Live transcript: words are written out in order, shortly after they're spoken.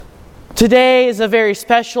Today is a very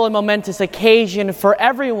special and momentous occasion for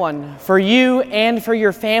everyone, for you and for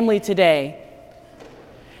your family today.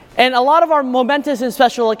 And a lot of our momentous and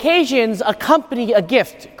special occasions accompany a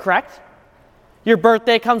gift, correct? Your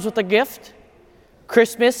birthday comes with a gift.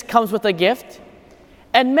 Christmas comes with a gift.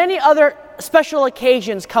 And many other special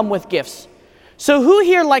occasions come with gifts. So who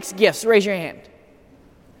here likes gifts? Raise your hand.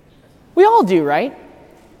 We all do, right?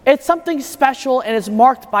 It's something special and it's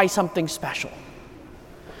marked by something special.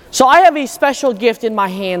 So I have a special gift in my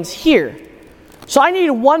hands here. So I need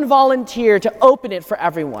one volunteer to open it for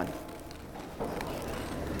everyone.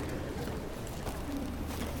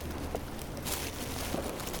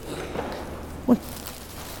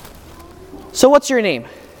 So what's your name?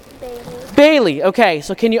 Bailey. Bailey. Okay,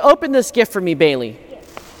 so can you open this gift for me, Bailey?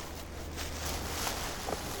 Yes.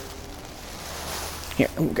 Here,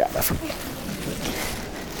 I'm gonna grab that from you.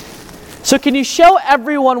 So can you show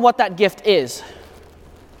everyone what that gift is?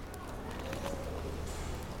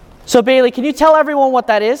 So Bailey, can you tell everyone what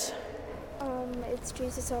that is? It's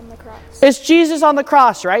Jesus on the cross. It's Jesus on the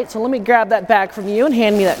cross, right? So let me grab that bag from you and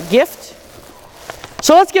hand me that gift.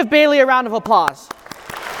 So let's give Bailey a round of applause.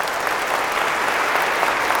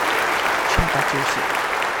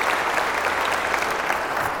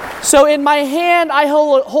 So in my hand, I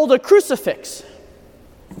hold a crucifix.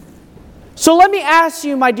 So let me ask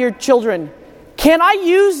you, my dear children, can I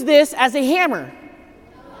use this as a hammer?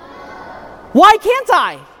 Why can't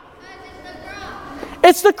I?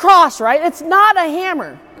 It's the cross, right? It's not a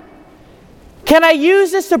hammer. Can I use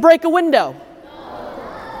this to break a window?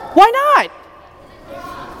 Why not?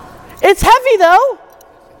 It's heavy though.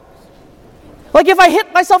 Like if I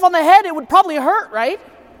hit myself on the head, it would probably hurt, right?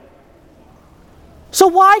 So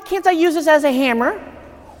why can't I use this as a hammer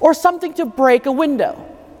or something to break a window?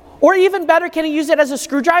 Or even better, can I use it as a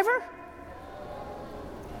screwdriver?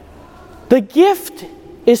 The gift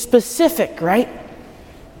is specific, right?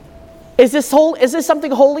 Is this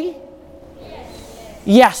something holy?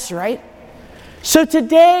 Yes, right? So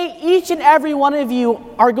today, each and every one of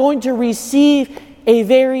you are going to receive a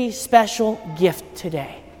very special gift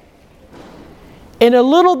today. In a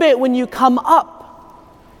little bit, when you come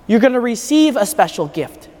up, you're going to receive a special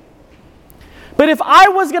gift. But if I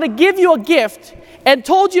was going to give you a gift and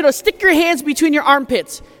told you to stick your hands between your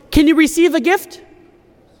armpits, can you receive a gift?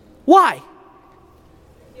 Why?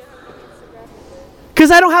 Because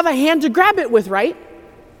I don't have a hand to grab it with, right?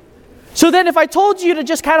 So then if I told you to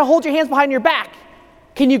just kind of hold your hands behind your back,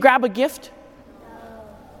 can you grab a gift?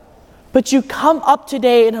 But you come up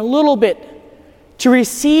today in a little bit to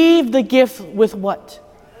receive the gift with what?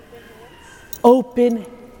 Open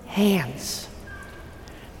hands.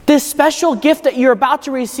 This special gift that you're about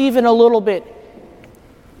to receive in a little bit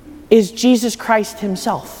is Jesus Christ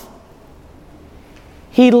himself.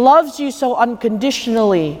 He loves you so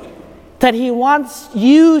unconditionally that he wants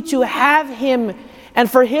you to have him and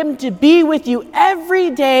for him to be with you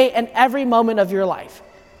every day and every moment of your life.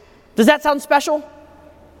 Does that sound special?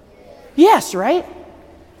 Yes, right?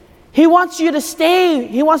 He wants you to stay.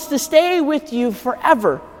 He wants to stay with you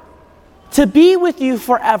forever, to be with you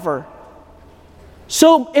forever.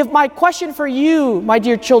 So if my question for you, my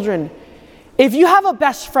dear children, if you have a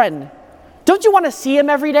best friend, don't you want to see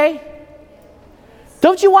him every day?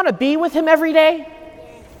 Don't you want to be with him every day?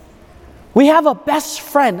 We have a best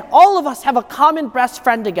friend. All of us have a common best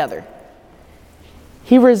friend together.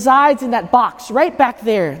 He resides in that box right back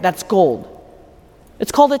there that's gold.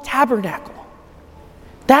 It's called a tabernacle.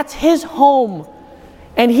 That's his home.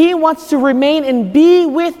 And he wants to remain and be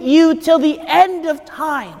with you till the end of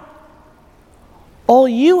time. All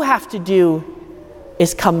you have to do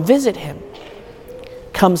is come visit him.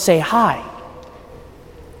 Come say hi.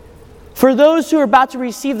 For those who are about to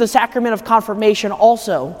receive the sacrament of confirmation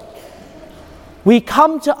also, we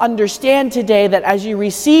come to understand today that as you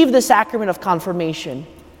receive the sacrament of confirmation,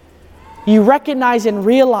 you recognize and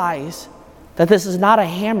realize that this is not a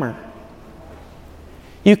hammer.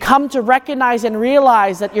 You come to recognize and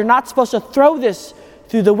realize that you're not supposed to throw this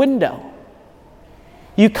through the window.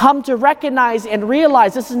 You come to recognize and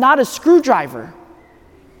realize this is not a screwdriver,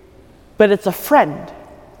 but it's a friend.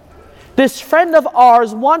 This friend of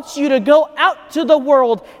ours wants you to go out to the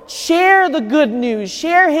world, share the good news,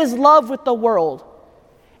 share his love with the world,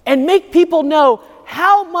 and make people know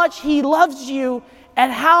how much he loves you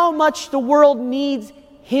and how much the world needs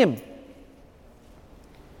him.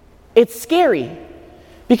 It's scary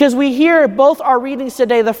because we hear both our readings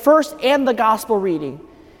today, the first and the gospel reading.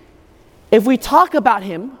 If we talk about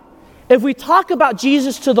him, if we talk about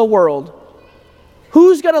Jesus to the world,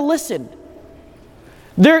 who's going to listen?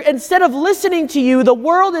 Instead of listening to you, the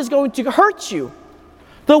world is going to hurt you.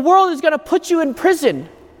 The world is going to put you in prison.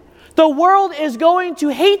 The world is going to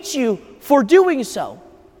hate you for doing so.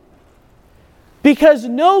 Because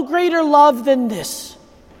no greater love than this,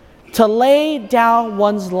 to lay down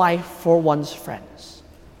one's life for one's friends.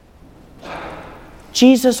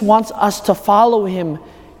 Jesus wants us to follow him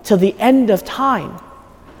to the end of time,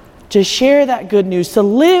 to share that good news, to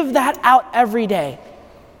live that out every day.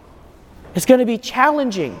 It's going to be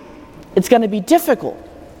challenging. It's going to be difficult.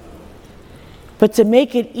 But to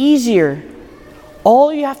make it easier,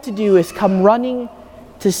 all you have to do is come running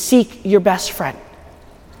to seek your best friend.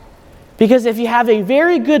 Because if you have a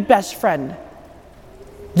very good best friend,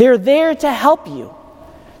 they're there to help you.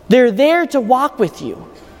 They're there to walk with you.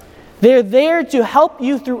 They're there to help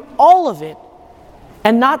you through all of it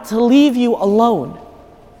and not to leave you alone.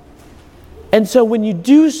 And so when you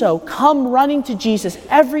do so, come running to Jesus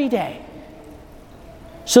every day.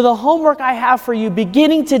 So the homework I have for you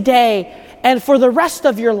beginning today and for the rest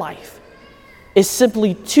of your life is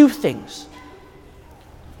simply two things.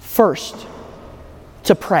 First,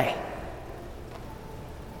 to pray.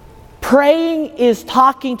 Praying is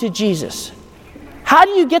talking to Jesus. How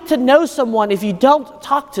do you get to know someone if you don't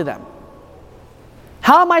talk to them?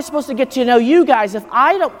 How am I supposed to get to know you guys if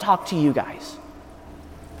I don't talk to you guys?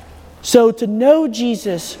 So to know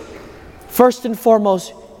Jesus, first and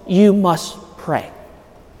foremost, you must pray.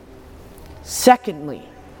 Secondly,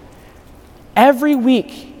 every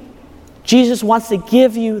week, Jesus wants to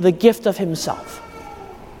give you the gift of himself.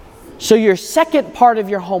 So your second part of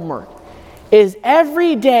your homework is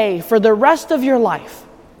every day for the rest of your life,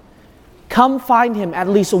 come find him at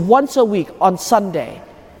least once a week on Sunday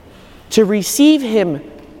to receive him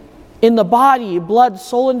in the body, blood,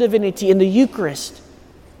 soul, and divinity in the Eucharist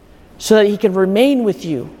so that he can remain with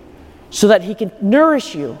you, so that he can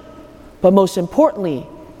nourish you, but most importantly,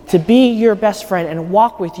 to be your best friend and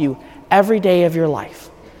walk with you every day of your life.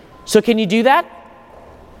 So can you do that?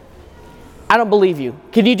 I don't believe you.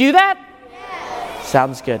 Can you do that? Yes.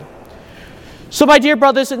 Sounds good. So my dear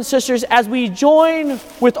brothers and sisters, as we join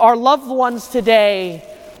with our loved ones today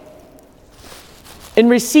in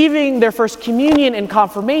receiving their first communion and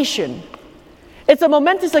confirmation, it's a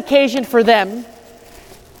momentous occasion for them,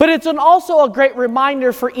 but it's also a great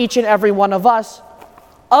reminder for each and every one of us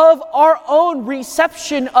of our own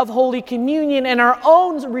reception of Holy Communion and our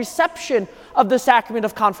own reception of the sacrament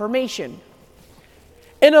of confirmation.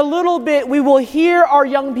 In a little bit, we will hear our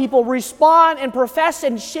young people respond and profess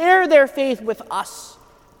and share their faith with us.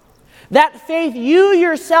 That faith you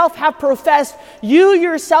yourself have professed, you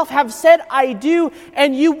yourself have said, I do,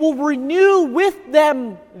 and you will renew with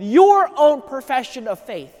them your own profession of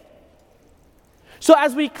faith. So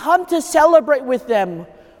as we come to celebrate with them,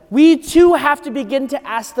 we too have to begin to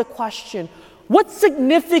ask the question, what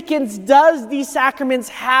significance does these sacraments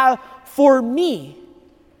have for me?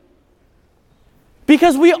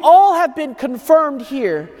 Because we all have been confirmed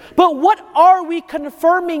here. But what are we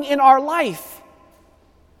confirming in our life?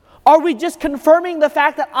 Are we just confirming the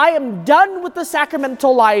fact that I am done with the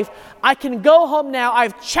sacramental life? I can go home now.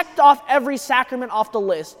 I've checked off every sacrament off the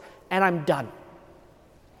list, and I'm done.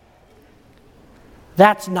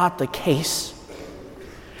 That's not the case.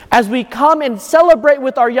 As we come and celebrate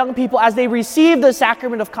with our young people as they receive the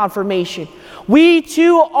sacrament of confirmation, we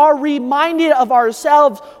too are reminded of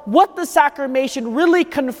ourselves what the sacrament really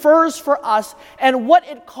confers for us and what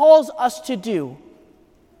it calls us to do.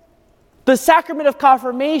 The sacrament of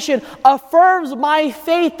confirmation affirms my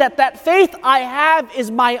faith that faith I have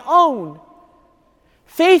is my own.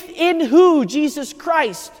 Faith in who? Jesus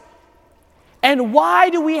Christ. And why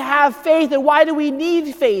do we have faith and why do we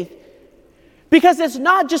need faith? Because it's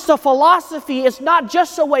not just a philosophy, it's not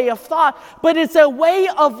just a way of thought, but it's a way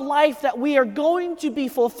of life that we are going to be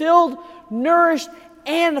fulfilled, nourished,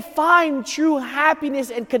 and find true happiness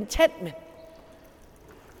and contentment.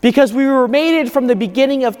 Because we were made from the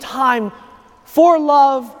beginning of time for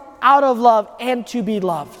love, out of love, and to be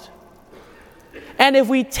loved. And if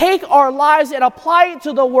we take our lives and apply it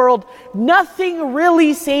to the world, nothing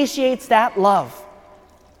really satiates that love.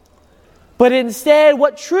 But instead,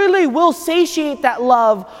 what truly will satiate that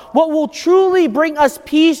love, what will truly bring us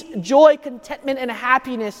peace, joy, contentment, and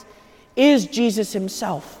happiness is Jesus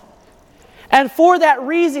himself. And for that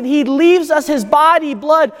reason, he leaves us his body,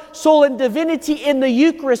 blood, soul, and divinity in the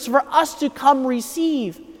Eucharist for us to come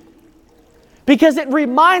receive. Because it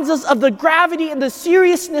reminds us of the gravity and the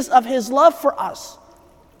seriousness of his love for us.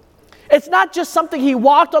 It's not just something he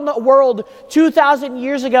walked on the world 2,000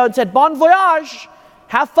 years ago and said, bon voyage,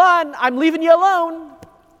 have fun, I'm leaving you alone.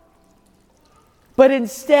 But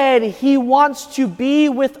instead, he wants to be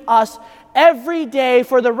with us every day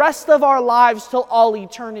for the rest of our lives till all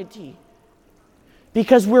eternity.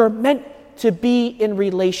 Because we're meant to be in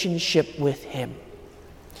relationship with Him.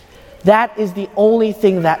 That is the only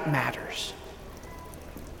thing that matters.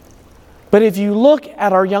 But if you look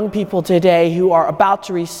at our young people today who are about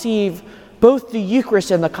to receive both the Eucharist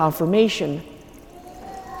and the confirmation,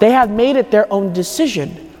 they have made it their own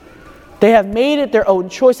decision. They have made it their own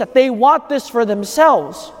choice that they want this for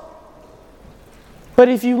themselves. But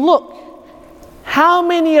if you look, how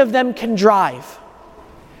many of them can drive?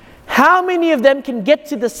 How many of them can get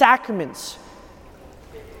to the sacraments?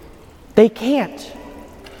 They can't.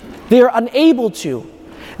 They are unable to.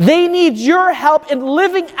 They need your help in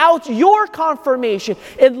living out your confirmation,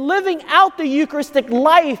 in living out the Eucharistic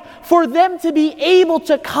life for them to be able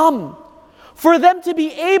to come, for them to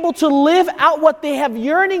be able to live out what they have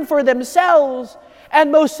yearning for themselves,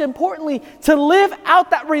 and most importantly, to live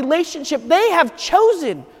out that relationship they have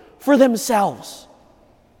chosen for themselves.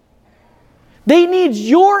 They need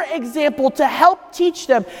your example to help teach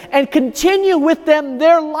them and continue with them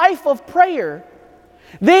their life of prayer.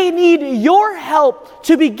 They need your help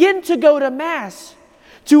to begin to go to Mass,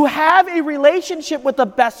 to have a relationship with a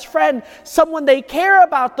best friend, someone they care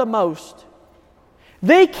about the most.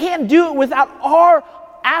 They can't do it without our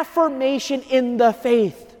affirmation in the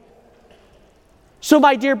faith. So,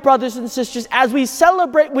 my dear brothers and sisters, as we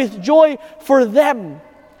celebrate with joy for them,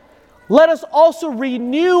 let us also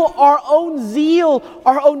renew our own zeal,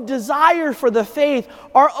 our own desire for the faith,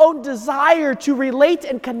 our own desire to relate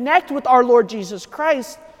and connect with our Lord Jesus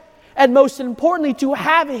Christ, and most importantly, to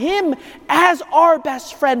have Him as our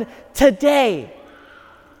best friend today,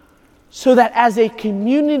 so that as a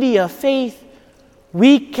community of faith,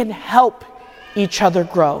 we can help each other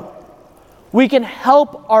grow. We can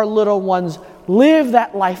help our little ones live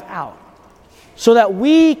that life out, so that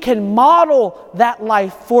we can model that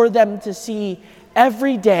life for them to see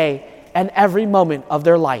every day and every moment of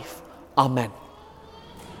their life. Amen.